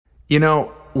You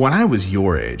know, when I was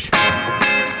your age,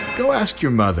 go ask your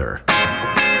mother.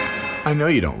 I know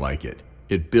you don't like it.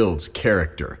 It builds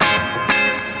character.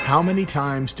 How many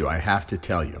times do I have to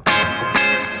tell you?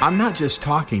 I'm not just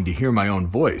talking to hear my own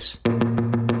voice.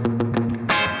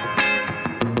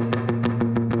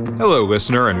 Hello,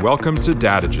 listener, and welcome to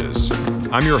Dadages.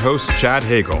 I'm your host, Chad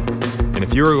Hagle, and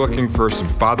if you are looking for some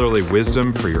fatherly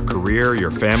wisdom for your career,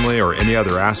 your family, or any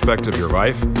other aspect of your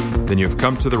life, then you've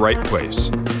come to the right place.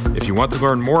 If you want to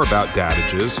learn more about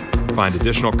Dadages, find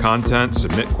additional content,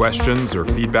 submit questions or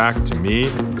feedback to me,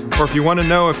 or if you want to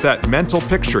know if that mental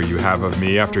picture you have of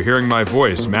me after hearing my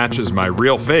voice matches my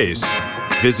real face,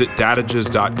 visit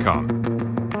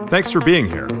dadages.com. Thanks for being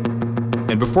here.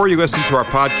 And before you listen to our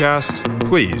podcast,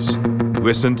 please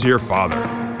listen to your father.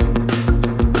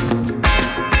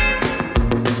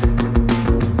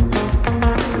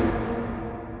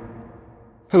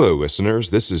 Hello, listeners.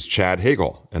 This is Chad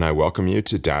Hagle, and I welcome you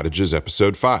to Dadages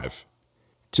Episode 5.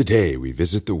 Today, we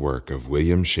visit the work of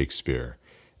William Shakespeare,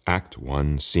 Act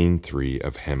 1, Scene 3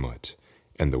 of Hamlet,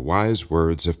 and the wise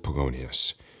words of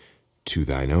Polonius, "To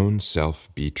thine own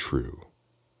self be true."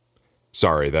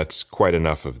 Sorry, that's quite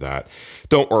enough of that.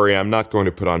 Don't worry, I'm not going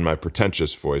to put on my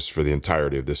pretentious voice for the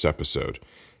entirety of this episode.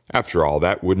 After all,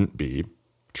 that wouldn't be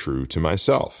true to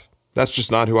myself. That's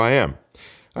just not who I am.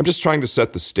 I'm just trying to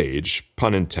set the stage,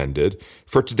 pun intended,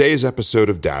 for today's episode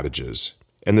of Dadages,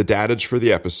 and the dadage for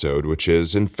the episode, which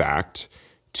is, in fact,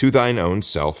 "To thine own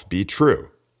self be true."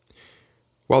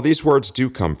 While these words do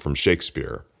come from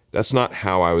Shakespeare, that's not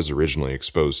how I was originally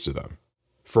exposed to them.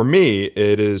 For me,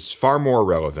 it is far more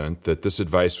relevant that this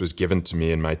advice was given to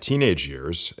me in my teenage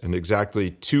years, and exactly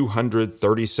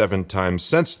 237 times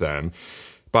since then,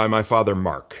 by my father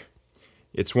Mark.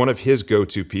 It's one of his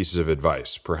go-to pieces of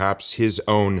advice, perhaps his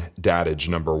own dadage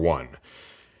number one.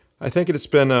 I think it's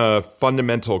been a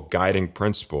fundamental guiding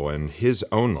principle in his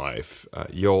own life.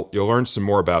 You'll learn some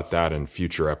more about that in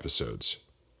future episodes.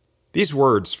 These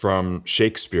words from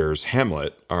Shakespeare's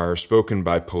Hamlet are spoken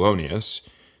by Polonius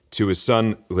to his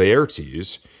son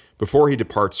Laertes before he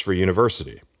departs for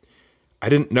university. I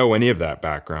didn't know any of that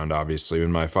background, obviously,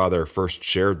 when my father first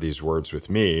shared these words with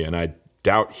me, and I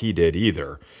doubt he did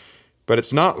either. But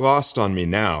it's not lost on me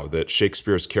now that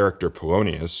Shakespeare's character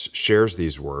Polonius shares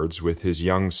these words with his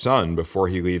young son before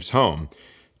he leaves home,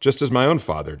 just as my own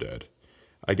father did.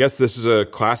 I guess this is a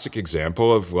classic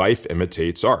example of life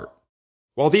imitates art.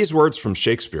 While these words from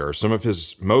Shakespeare are some of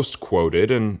his most quoted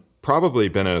and probably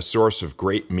been a source of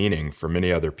great meaning for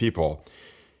many other people,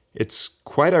 it's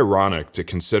quite ironic to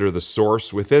consider the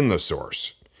source within the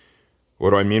source. What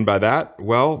do I mean by that?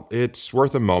 Well, it's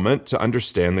worth a moment to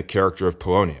understand the character of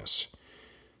Polonius.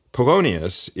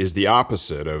 Polonius is the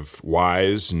opposite of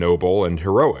wise, noble, and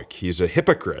heroic. He's a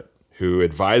hypocrite who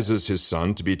advises his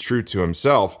son to be true to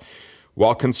himself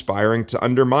while conspiring to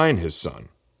undermine his son,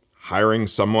 hiring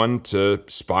someone to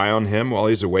spy on him while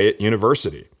he's away at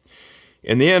university.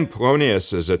 In the end,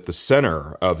 Polonius is at the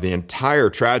center of the entire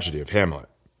tragedy of Hamlet.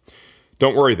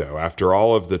 Don't worry, though. After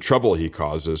all of the trouble he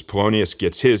causes, Polonius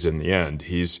gets his in the end.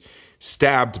 He's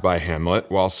stabbed by Hamlet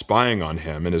while spying on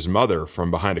him and his mother from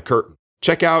behind a curtain.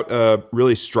 Check out a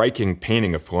really striking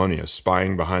painting of Polonius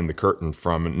spying behind the curtain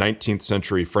from 19th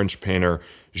century French painter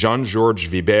Jean-Georges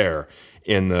Vibert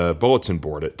in the bulletin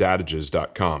board at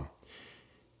dadages.com.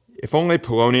 If only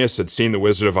Polonius had seen The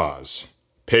Wizard of Oz.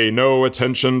 Pay no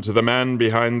attention to the man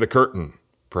behind the curtain.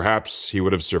 Perhaps he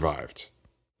would have survived.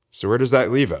 So where does that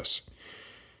leave us?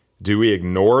 Do we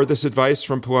ignore this advice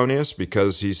from Polonius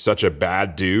because he's such a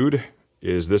bad dude?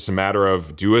 Is this a matter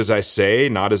of do as I say,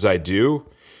 not as I do?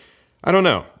 I don't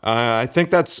know. I think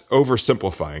that's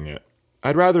oversimplifying it.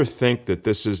 I'd rather think that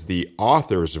this is the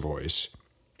author's voice,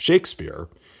 Shakespeare,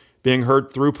 being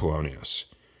heard through Polonius.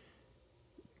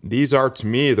 These are, to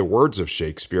me, the words of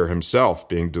Shakespeare himself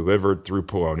being delivered through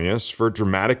Polonius for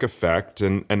dramatic effect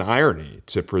and irony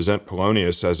to present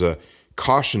Polonius as a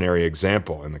cautionary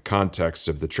example in the context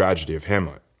of the tragedy of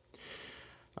Hamlet.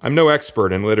 I'm no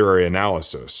expert in literary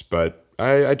analysis, but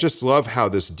I just love how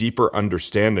this deeper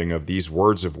understanding of these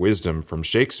words of wisdom from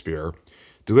Shakespeare,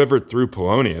 delivered through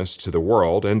Polonius to the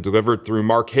world and delivered through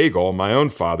Mark Hagle, my own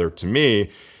father, to me,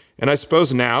 and I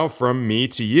suppose now from me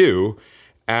to you,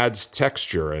 adds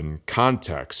texture and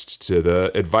context to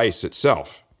the advice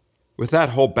itself. With that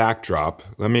whole backdrop,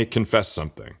 let me confess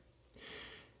something.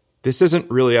 This isn't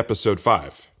really episode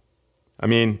 5. I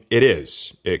mean, it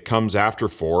is. It comes after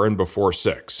 4 and before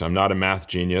 6. I'm not a math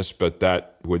genius, but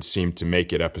that would seem to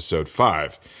make it episode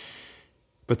 5.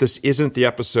 But this isn't the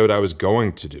episode I was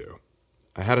going to do.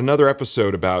 I had another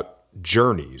episode about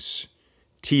journeys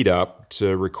teed up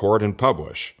to record and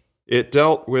publish. It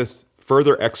dealt with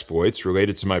further exploits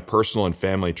related to my personal and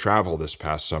family travel this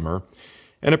past summer,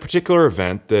 and a particular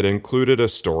event that included a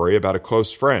story about a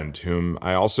close friend whom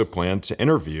I also planned to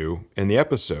interview in the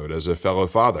episode as a fellow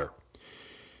father.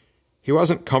 He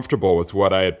wasn't comfortable with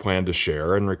what I had planned to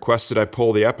share and requested I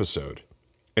pull the episode.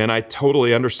 And I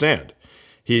totally understand.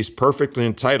 He's perfectly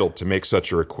entitled to make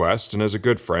such a request, and as a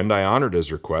good friend, I honored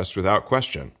his request without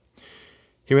question.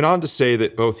 He went on to say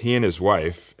that both he and his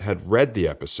wife had read the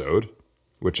episode,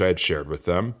 which I had shared with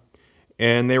them,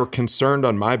 and they were concerned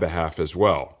on my behalf as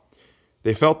well.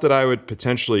 They felt that I would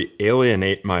potentially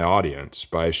alienate my audience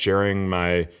by sharing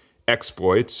my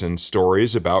exploits and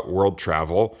stories about world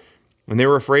travel, and they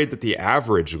were afraid that the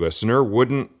average listener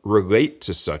wouldn't relate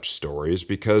to such stories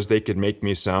because they could make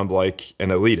me sound like an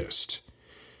elitist.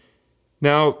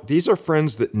 Now, these are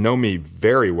friends that know me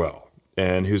very well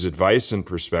and whose advice and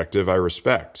perspective I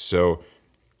respect, so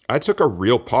I took a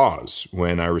real pause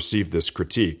when I received this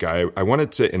critique. I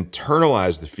wanted to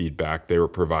internalize the feedback they were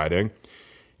providing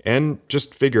and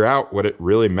just figure out what it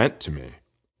really meant to me.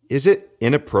 Is it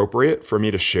inappropriate for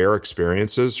me to share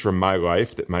experiences from my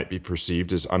life that might be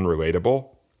perceived as unrelatable?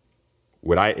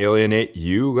 Would I alienate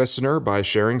you, listener, by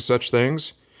sharing such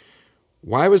things?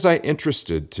 Why was I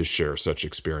interested to share such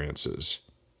experiences?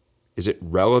 Is it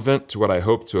relevant to what I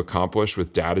hope to accomplish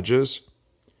with Dadages?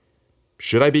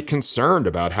 Should I be concerned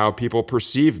about how people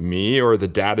perceive me or the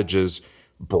Dadages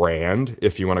brand,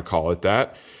 if you want to call it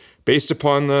that, based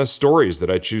upon the stories that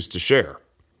I choose to share?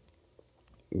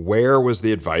 Where was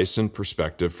the advice and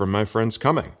perspective from my friends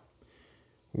coming?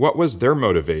 What was their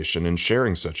motivation in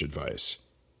sharing such advice?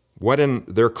 What in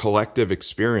their collective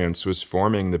experience was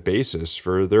forming the basis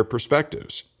for their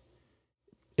perspectives?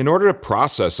 In order to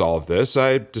process all of this,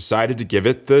 I decided to give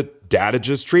it the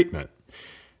Dadages treatment.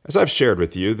 As I've shared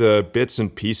with you, the bits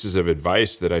and pieces of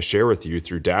advice that I share with you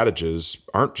through Dadages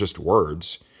aren't just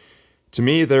words. To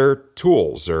me, they're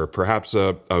tools or perhaps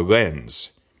a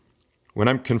lens. When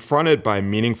I'm confronted by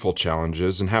meaningful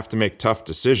challenges and have to make tough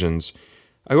decisions,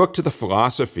 I look to the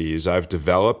philosophies I've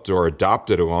developed or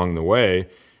adopted along the way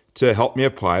to help me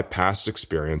apply past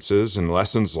experiences and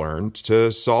lessons learned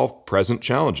to solve present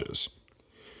challenges.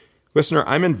 Listener,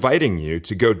 I'm inviting you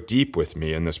to go deep with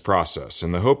me in this process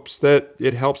in the hopes that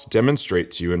it helps demonstrate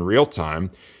to you in real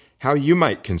time how you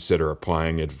might consider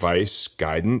applying advice,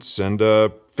 guidance, and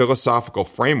a philosophical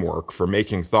framework for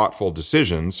making thoughtful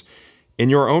decisions in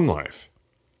your own life.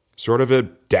 Sort of a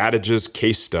Dadages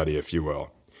case study, if you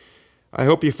will. I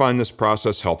hope you find this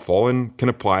process helpful and can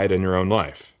apply it in your own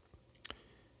life.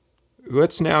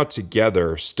 Let's now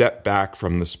together step back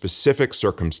from the specific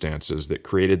circumstances that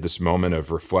created this moment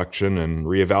of reflection and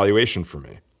reevaluation for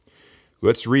me.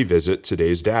 Let's revisit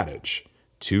today's Dadage,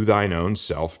 "To thine own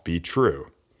self be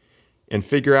true," and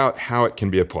figure out how it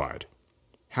can be applied.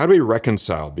 How do we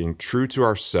reconcile being true to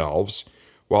ourselves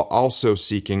while also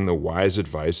seeking the wise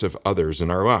advice of others in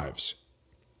our lives?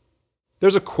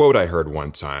 There's a quote I heard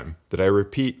one time that I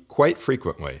repeat quite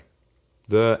frequently.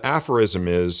 The aphorism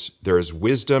is, "There is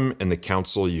wisdom in the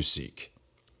counsel you seek."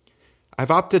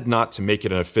 I've opted not to make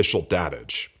it an official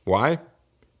Dadage. Why?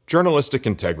 Journalistic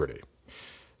integrity.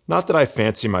 Not that I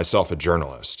fancy myself a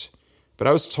journalist, but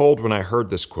I was told when I heard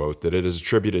this quote that it is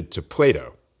attributed to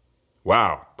Plato.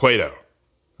 Wow, Plato.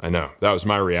 I know, that was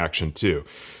my reaction too.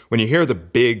 When you hear the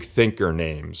big thinker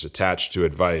names attached to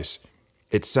advice,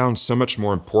 it sounds so much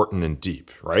more important and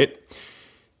deep, right?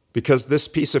 Because this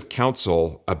piece of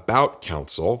counsel about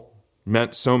counsel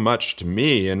meant so much to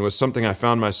me and was something I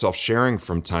found myself sharing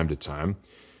from time to time,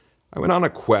 I went on a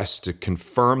quest to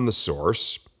confirm the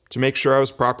source to make sure I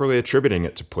was properly attributing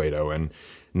it to Plato and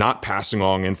not passing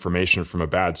along information from a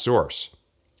bad source.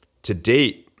 To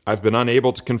date, I've been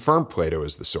unable to confirm Plato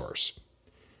as the source.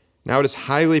 Now, it is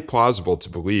highly plausible to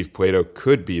believe Plato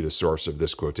could be the source of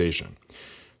this quotation.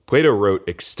 Plato wrote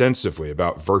extensively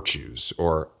about virtues,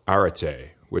 or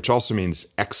arete, which also means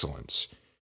excellence.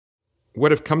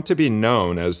 What have come to be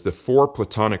known as the four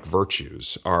Platonic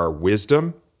virtues are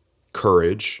wisdom,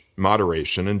 courage,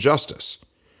 moderation, and justice.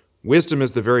 Wisdom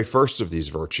is the very first of these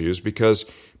virtues because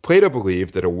Plato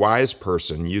believed that a wise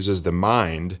person uses the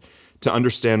mind to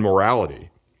understand morality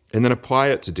and then apply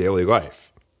it to daily life.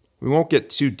 We won't get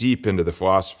too deep into the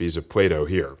philosophies of Plato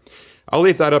here. I'll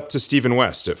leave that up to Stephen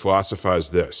West at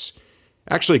Philosophize This.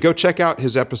 Actually, go check out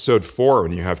his episode 4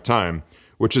 when you have time,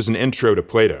 which is an intro to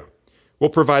Plato.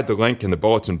 We'll provide the link in the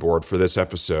bulletin board for this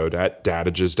episode at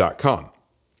dadages.com.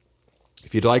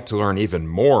 If you'd like to learn even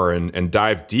more and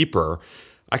dive deeper,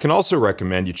 I can also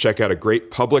recommend you check out a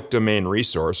great public domain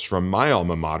resource from my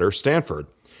alma mater, Stanford,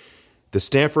 the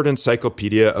Stanford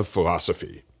Encyclopedia of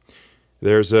Philosophy.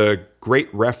 There's a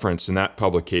great reference in that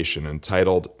publication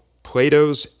entitled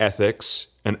Plato's Ethics,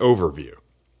 an Overview.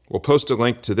 We'll post a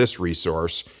link to this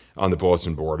resource on the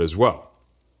bulletin board as well.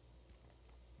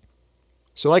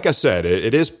 So like I said,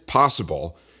 it is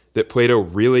possible that Plato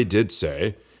really did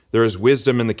say, there is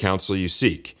wisdom in the counsel you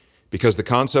seek, because the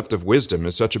concept of wisdom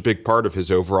is such a big part of his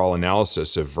overall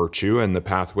analysis of virtue and the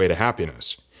pathway to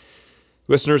happiness.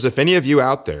 Listeners, if any of you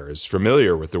out there is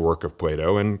familiar with the work of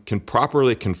Plato and can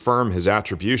properly confirm his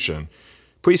attribution,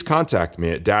 please contact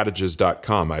me at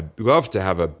dadages.com. I'd love to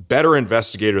have a better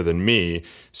investigator than me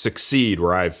succeed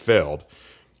where I've failed.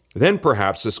 Then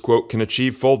perhaps this quote can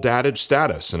achieve full Dadage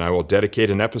status, and I will dedicate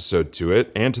an episode to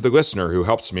it and to the listener who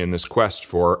helps me in this quest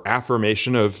for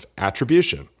affirmation of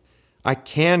attribution. I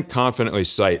can confidently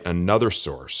cite another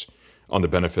source on the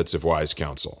benefits of wise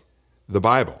counsel, the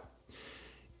Bible.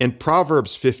 In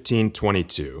Proverbs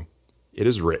 15:22, it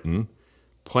is written,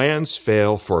 "Plans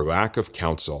fail for lack of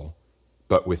counsel,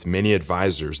 but with many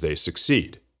advisors they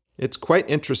succeed." It's quite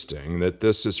interesting that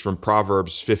this is from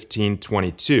Proverbs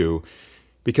 15:22,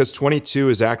 because 22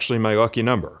 is actually my lucky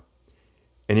number.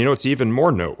 And you know, it's even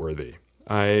more noteworthy.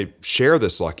 I share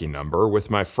this lucky number with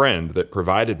my friend that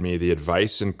provided me the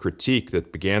advice and critique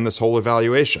that began this whole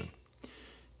evaluation.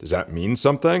 Does that mean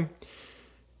something?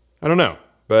 I don't know,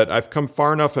 but I've come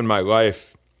far enough in my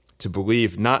life to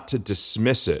believe not to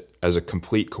dismiss it as a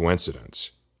complete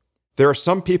coincidence. There are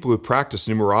some people who practice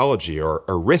numerology, or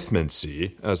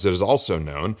arithmancy, as it is also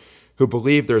known, who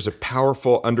believe there's a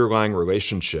powerful underlying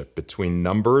relationship between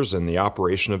numbers and the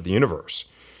operation of the universe.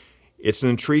 It's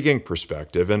an intriguing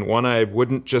perspective and one I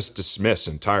wouldn't just dismiss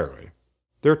entirely.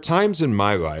 There are times in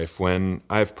my life when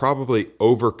I've probably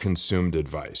overconsumed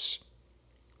advice.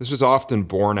 This was often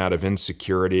born out of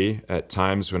insecurity at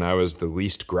times when I was the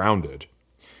least grounded.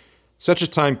 Such a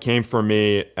time came for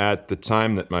me at the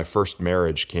time that my first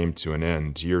marriage came to an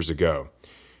end years ago.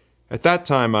 At that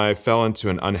time, I fell into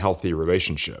an unhealthy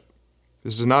relationship.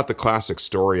 This is not the classic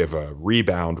story of a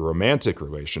rebound romantic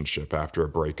relationship after a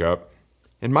breakup.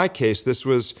 In my case, this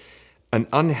was an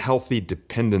unhealthy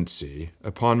dependency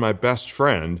upon my best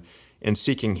friend and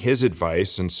seeking his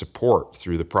advice and support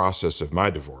through the process of my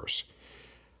divorce.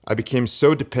 I became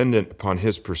so dependent upon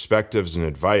his perspectives and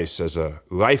advice as a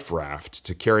life raft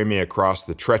to carry me across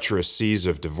the treacherous seas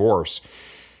of divorce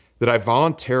that I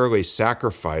voluntarily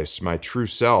sacrificed my true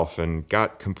self and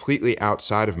got completely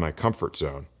outside of my comfort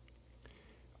zone.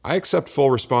 I accept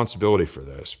full responsibility for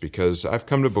this because I've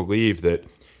come to believe that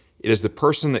it is the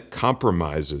person that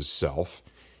compromises self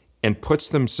and puts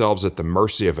themselves at the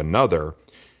mercy of another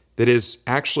that is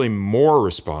actually more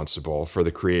responsible for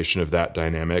the creation of that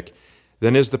dynamic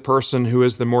than is the person who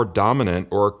is the more dominant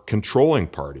or controlling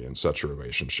party in such a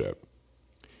relationship.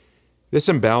 This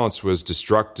imbalance was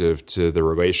destructive to the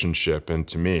relationship and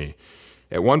to me.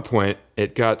 At one point,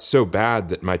 it got so bad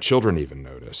that my children even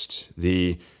noticed.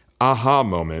 The aha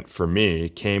moment for me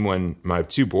came when my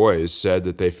two boys said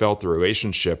that they felt the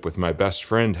relationship with my best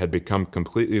friend had become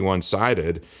completely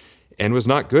one-sided and was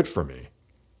not good for me.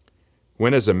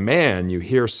 When as a man you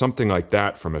hear something like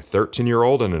that from a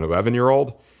 13-year-old and an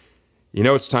 11-year-old, you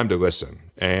know it's time to listen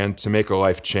and to make a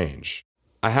life change.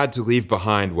 I had to leave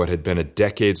behind what had been a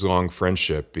decades-long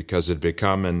friendship because it had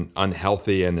become an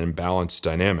unhealthy and imbalanced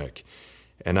dynamic,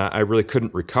 and I really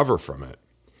couldn't recover from it.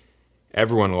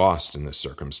 Everyone lost in this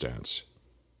circumstance.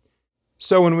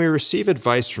 So when we receive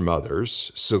advice from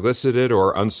others, solicited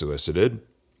or unsolicited,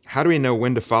 how do we know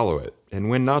when to follow it and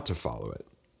when not to follow it?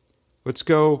 Let's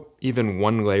go even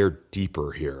one layer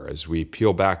deeper here as we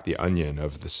peel back the onion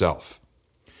of the self.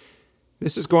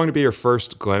 This is going to be your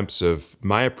first glimpse of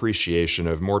my appreciation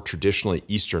of more traditionally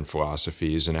Eastern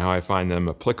philosophies and how I find them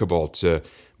applicable to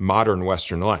modern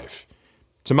Western life,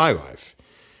 to my life.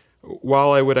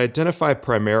 While I would identify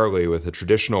primarily with a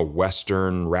traditional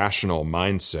Western rational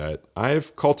mindset,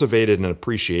 I've cultivated an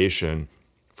appreciation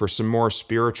for some more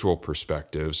spiritual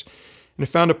perspectives and have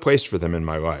found a place for them in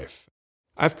my life.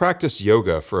 I've practiced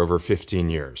yoga for over 15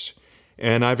 years,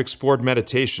 and I've explored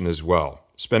meditation as well,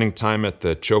 spending time at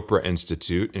the Chopra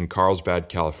Institute in Carlsbad,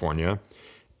 California,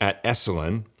 at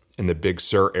Esalen in the Big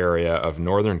Sur area of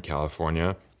Northern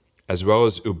California, as well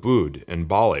as Ubud in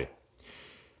Bali.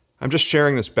 I'm just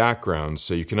sharing this background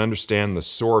so you can understand the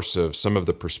source of some of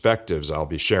the perspectives I'll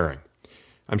be sharing.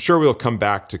 I'm sure we'll come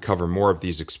back to cover more of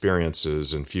these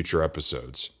experiences in future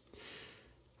episodes.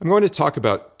 I'm going to talk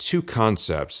about two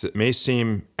concepts that may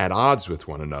seem at odds with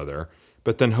one another,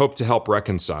 but then hope to help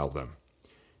reconcile them.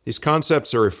 These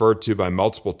concepts are referred to by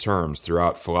multiple terms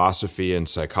throughout philosophy and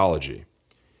psychology.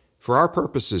 For our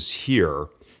purposes here,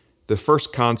 the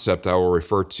first concept I will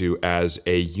refer to as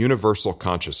a universal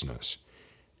consciousness,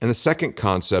 and the second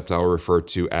concept I will refer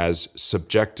to as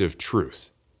subjective truth.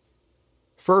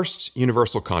 First,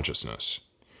 universal consciousness.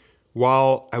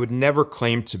 While I would never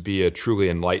claim to be a truly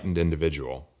enlightened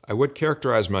individual, I would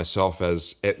characterize myself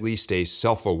as at least a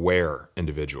self-aware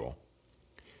individual.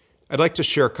 I'd like to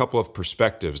share a couple of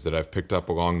perspectives that I've picked up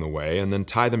along the way and then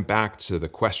tie them back to the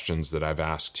questions that I've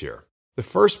asked here. The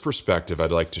first perspective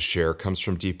I'd like to share comes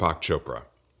from Deepak Chopra.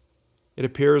 It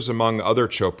appears among other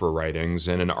Chopra writings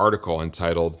in an article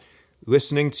entitled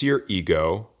Listening to Your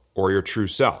Ego or Your True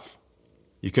Self.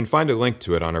 You can find a link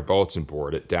to it on our bulletin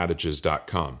board at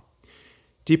dadages.com.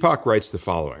 Deepak writes the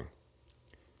following.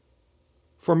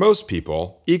 For most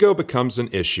people, ego becomes an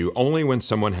issue only when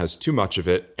someone has too much of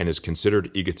it and is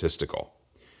considered egotistical.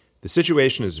 The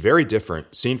situation is very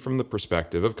different seen from the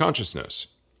perspective of consciousness.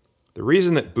 The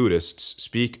reason that Buddhists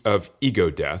speak of ego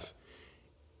death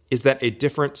is that a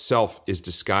different self is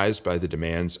disguised by the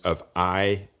demands of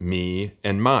I, me,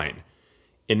 and mine.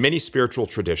 In many spiritual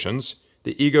traditions,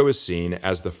 the ego is seen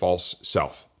as the false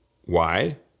self.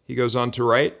 Why? He goes on to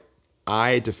write,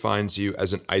 I defines you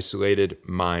as an isolated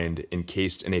mind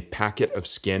encased in a packet of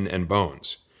skin and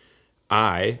bones.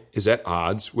 I is at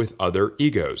odds with other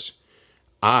egos.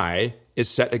 I is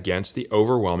set against the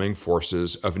overwhelming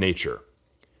forces of nature.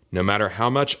 No matter how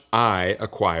much I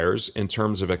acquires in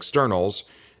terms of externals,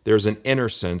 there's an inner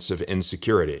sense of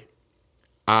insecurity.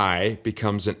 I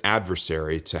becomes an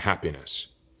adversary to happiness.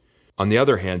 On the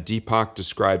other hand, Deepak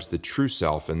describes the true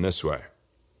self in this way.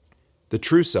 The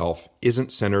true self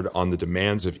isn't centered on the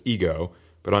demands of ego,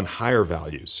 but on higher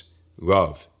values,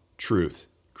 love, truth,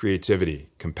 creativity,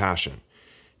 compassion.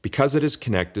 Because it is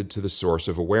connected to the source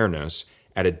of awareness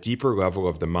at a deeper level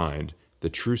of the mind, the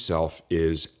true self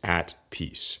is at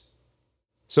peace.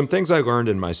 Some things I learned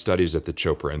in my studies at the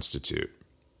Chopra Institute.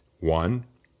 1.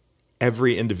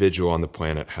 Every individual on the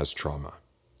planet has trauma.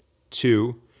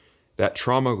 2. That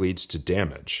trauma leads to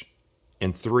damage.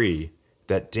 And 3.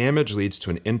 That damage leads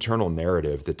to an internal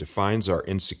narrative that defines our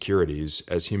insecurities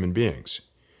as human beings.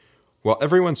 While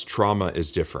everyone's trauma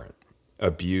is different,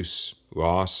 abuse,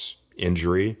 loss,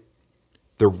 injury,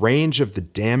 the range of the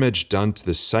damage done to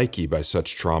the psyche by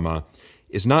such trauma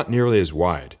is not nearly as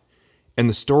wide. And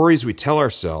the stories we tell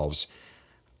ourselves,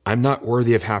 I'm not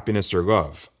worthy of happiness or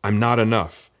love, I'm not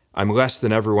enough, I'm less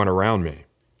than everyone around me,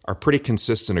 are pretty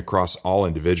consistent across all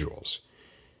individuals.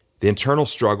 The internal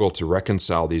struggle to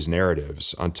reconcile these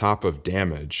narratives on top of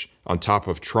damage, on top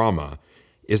of trauma,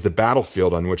 is the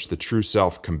battlefield on which the true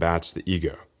self combats the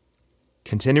ego.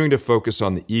 Continuing to focus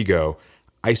on the ego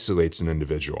isolates an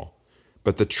individual,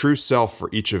 but the true self for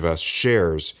each of us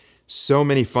shares so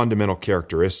many fundamental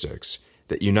characteristics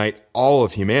that unite all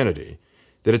of humanity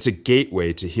that it's a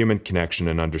gateway to human connection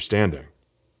and understanding.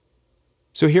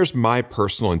 So here's my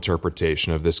personal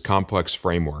interpretation of this complex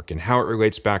framework and how it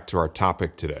relates back to our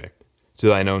topic today. To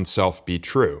thine own self be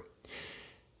true.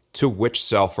 To which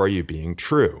self are you being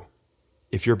true?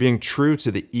 If you're being true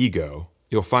to the ego,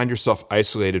 you'll find yourself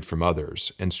isolated from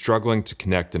others and struggling to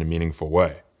connect in a meaningful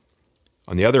way.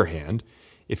 On the other hand,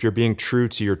 if you're being true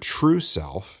to your true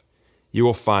self, you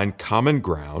will find common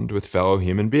ground with fellow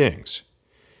human beings.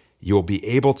 You will be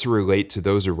able to relate to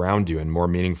those around you in more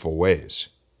meaningful ways.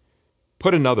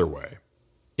 Put another way,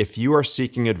 if you are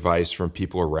seeking advice from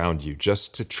people around you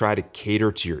just to try to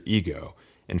cater to your ego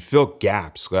and fill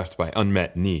gaps left by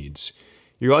unmet needs,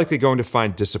 you're likely going to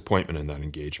find disappointment in that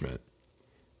engagement.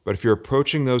 But if you're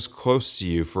approaching those close to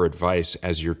you for advice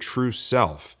as your true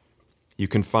self, you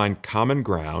can find common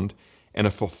ground and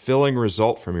a fulfilling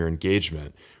result from your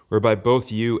engagement whereby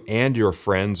both you and your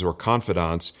friends or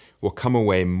confidants will come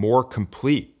away more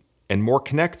complete and more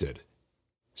connected.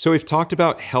 So we've talked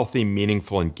about healthy,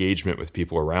 meaningful engagement with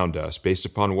people around us based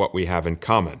upon what we have in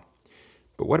common.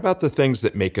 But what about the things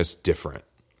that make us different?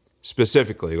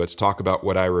 Specifically, let's talk about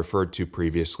what I referred to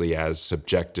previously as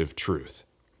subjective truth.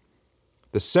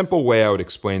 The simple way I would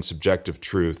explain subjective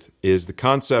truth is the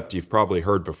concept you've probably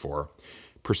heard before.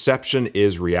 Perception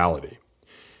is reality.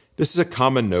 This is a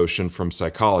common notion from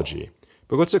psychology,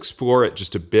 but let's explore it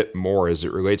just a bit more as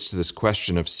it relates to this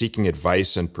question of seeking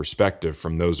advice and perspective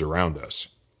from those around us.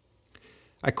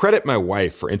 I credit my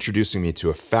wife for introducing me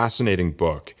to a fascinating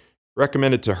book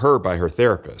recommended to her by her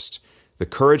therapist, The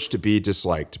Courage to Be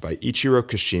Disliked by Ichiro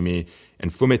Kashimi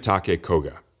and Fumitake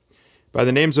Koga. By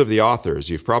the names of the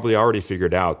authors, you've probably already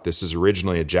figured out this is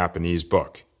originally a Japanese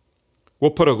book.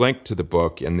 We'll put a link to the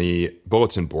book in the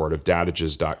bulletin board of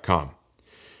dadages.com.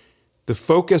 The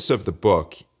focus of the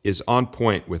book is on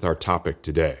point with our topic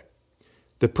today.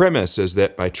 The premise is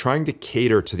that by trying to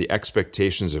cater to the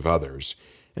expectations of others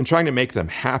and trying to make them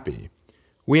happy,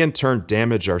 we in turn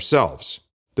damage ourselves.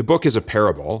 The book is a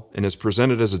parable and is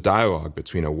presented as a dialogue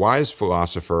between a wise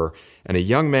philosopher and a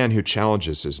young man who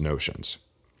challenges his notions.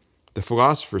 The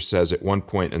philosopher says at one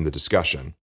point in the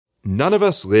discussion, "None of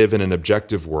us live in an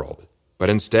objective world, but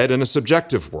instead in a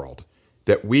subjective world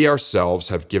that we ourselves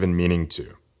have given meaning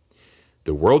to.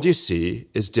 The world you see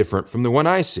is different from the one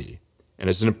I see, and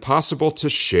it's impossible to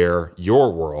share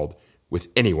your world with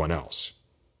anyone else."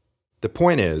 The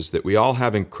point is that we all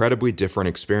have incredibly different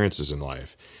experiences in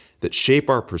life that shape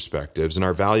our perspectives and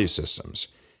our value systems.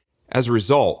 As a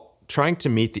result, trying to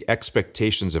meet the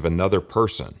expectations of another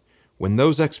person when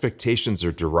those expectations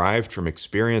are derived from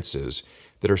experiences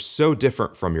that are so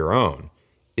different from your own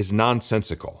is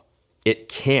nonsensical. It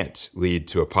can't lead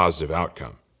to a positive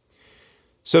outcome.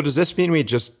 So does this mean we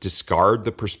just discard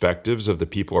the perspectives of the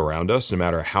people around us, no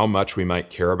matter how much we might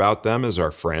care about them as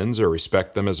our friends or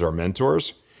respect them as our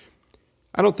mentors?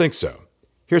 I don't think so.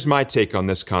 Here's my take on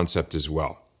this concept as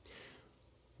well.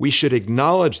 We should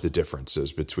acknowledge the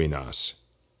differences between us,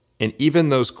 and even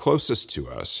those closest to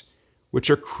us, which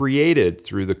are created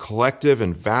through the collective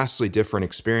and vastly different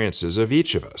experiences of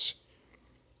each of us.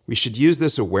 We should use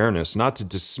this awareness not to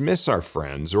dismiss our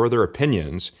friends or their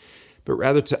opinions, but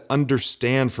rather to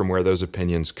understand from where those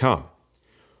opinions come.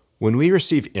 When we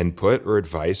receive input or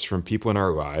advice from people in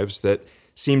our lives that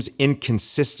seems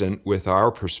inconsistent with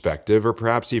our perspective or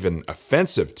perhaps even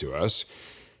offensive to us,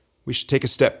 we should take a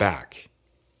step back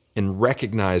and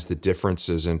recognize the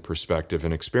differences in perspective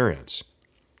and experience.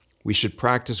 We should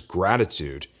practice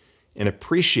gratitude and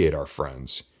appreciate our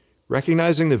friends,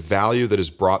 recognizing the value that is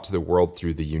brought to the world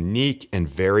through the unique and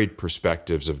varied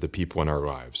perspectives of the people in our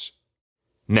lives.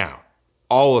 Now,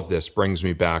 all of this brings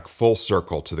me back full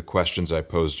circle to the questions I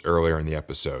posed earlier in the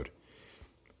episode.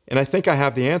 And I think I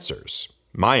have the answers.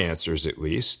 My answers, at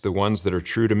least, the ones that are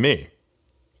true to me.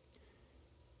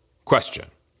 Question: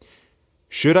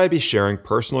 should I be sharing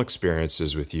personal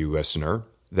experiences with you, listener,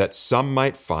 that some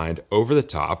might find over the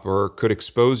top or could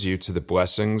expose you to the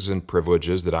blessings and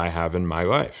privileges that I have in my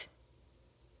life?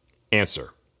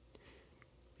 Answer: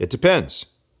 it depends.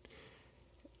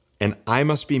 And I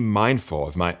must be mindful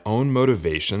of my own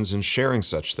motivations in sharing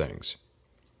such things.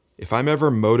 If I'm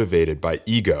ever motivated by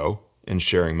ego in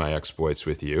sharing my exploits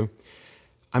with you,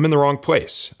 I'm in the wrong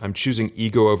place. I'm choosing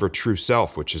ego over true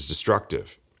self, which is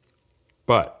destructive.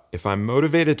 But if I'm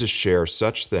motivated to share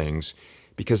such things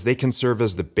because they can serve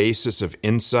as the basis of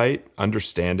insight,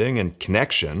 understanding, and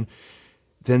connection,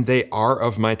 then they are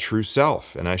of my true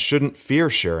self, and I shouldn't fear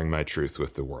sharing my truth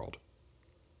with the world.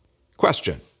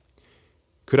 Question: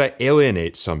 could I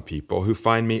alienate some people who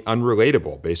find me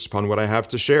unrelatable based upon what I have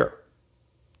to share?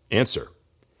 Answer: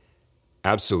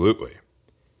 absolutely.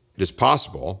 It is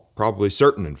possible, probably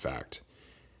certain in fact.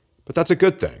 But that's a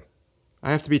good thing.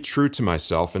 I have to be true to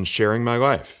myself in sharing my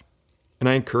life. And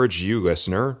I encourage you,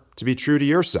 listener, to be true to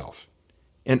yourself.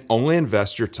 And only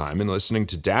invest your time in listening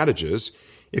to Dadages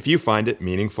if you find it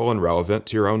meaningful and relevant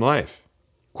to your own life.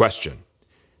 Question: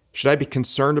 should I be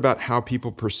concerned about how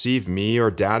people perceive me or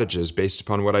Dadages based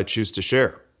upon what I choose to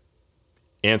share?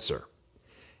 Answer: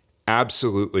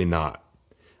 absolutely not.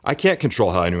 I can't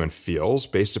control how anyone feels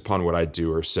based upon what I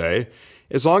do or say.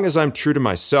 As long as I'm true to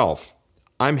myself,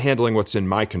 I'm handling what's in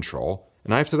my control,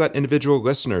 and I have to let individual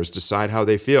listeners decide how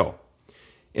they feel.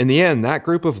 In the end, that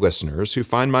group of listeners who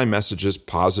find my messages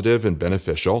positive and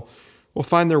beneficial will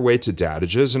find their way to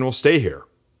Dadages and will stay here.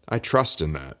 I trust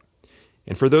in that.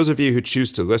 And for those of you who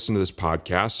choose to listen to this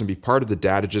podcast and be part of the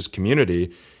Dadages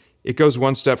community, it goes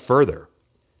one step further.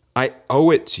 I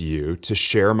owe it to you to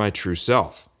share my true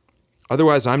self.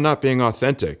 Otherwise, I'm not being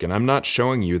authentic, and I'm not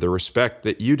showing you the respect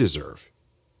that you deserve.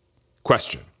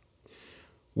 Question: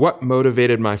 what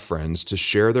motivated my friends to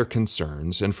share their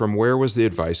concerns, and from where was the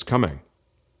advice coming?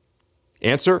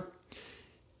 Answer: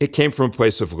 it came from a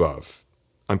place of love.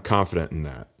 I'm confident in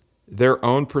that. Their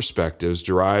own perspectives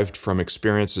derived from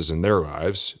experiences in their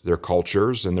lives, their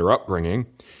cultures, and their upbringing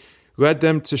led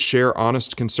them to share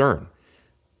honest concern.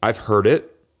 I've heard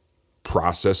it,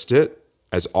 processed it,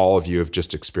 as all of you have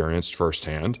just experienced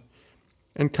firsthand,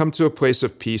 and come to a place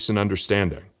of peace and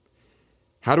understanding.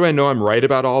 How do I know I'm right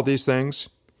about all these things?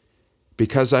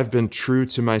 Because I've been true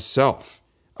to myself.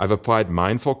 I've applied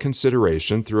mindful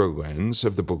consideration through a lens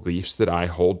of the beliefs that I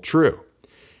hold true,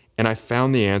 and I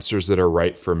found the answers that are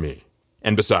right for me.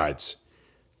 And besides,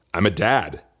 I'm a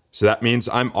dad, so that means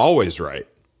I'm always right.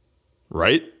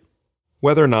 Right?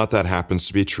 Whether or not that happens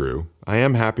to be true, I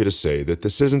am happy to say that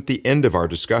this isn't the end of our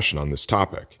discussion on this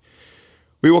topic.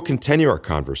 We will continue our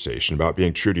conversation about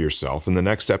being true to yourself in the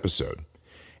next episode.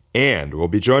 And we'll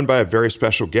be joined by a very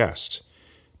special guest.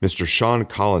 Mr. Sean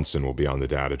Collinson will be on the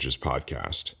Dadages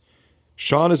podcast.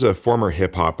 Sean is a former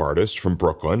hip-hop artist from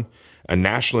Brooklyn, a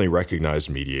nationally recognized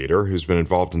mediator who's been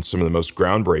involved in some of the most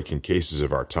groundbreaking cases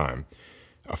of our time.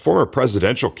 a former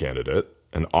presidential candidate,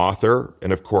 an author,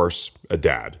 and of course, a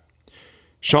dad.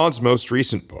 Sean's most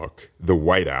recent book, The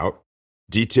Whiteout,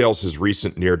 details his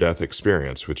recent near-death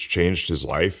experience, which changed his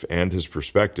life and his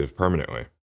perspective permanently.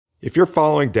 If you're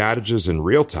following Dadages in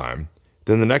real time,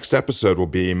 then the next episode will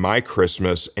be my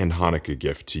Christmas and Hanukkah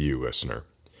gift to you, listener.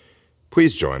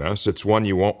 Please join us. It's one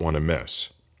you won't want to miss.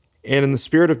 And in the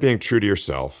spirit of being true to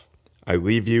yourself, I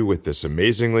leave you with this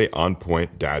amazingly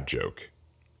on-point dad joke.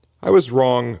 I was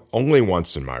wrong only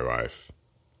once in my life.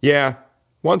 Yeah,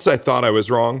 once I thought I was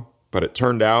wrong, but it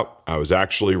turned out I was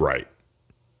actually right.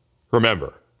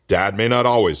 Remember, Dad may not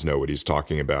always know what he's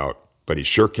talking about, but he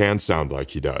sure can sound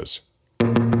like he does.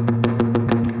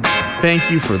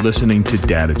 Thank you for listening to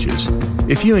Dadages.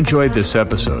 If you enjoyed this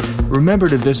episode, remember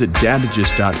to visit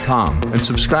dadages.com and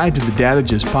subscribe to the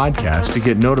Dadages podcast to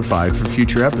get notified for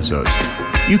future episodes.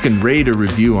 You can rate or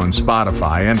review on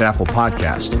Spotify and Apple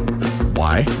Podcast.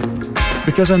 Why?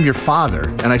 Because I'm your father,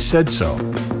 and I said so.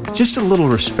 Just a little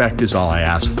respect is all I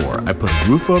ask for. I put a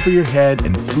roof over your head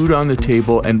and food on the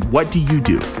table, and what do you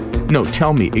do? No,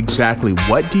 tell me exactly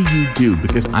what do you do,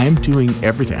 because I'm doing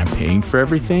everything. I'm paying for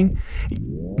everything.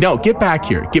 No, get back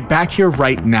here. Get back here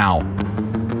right now.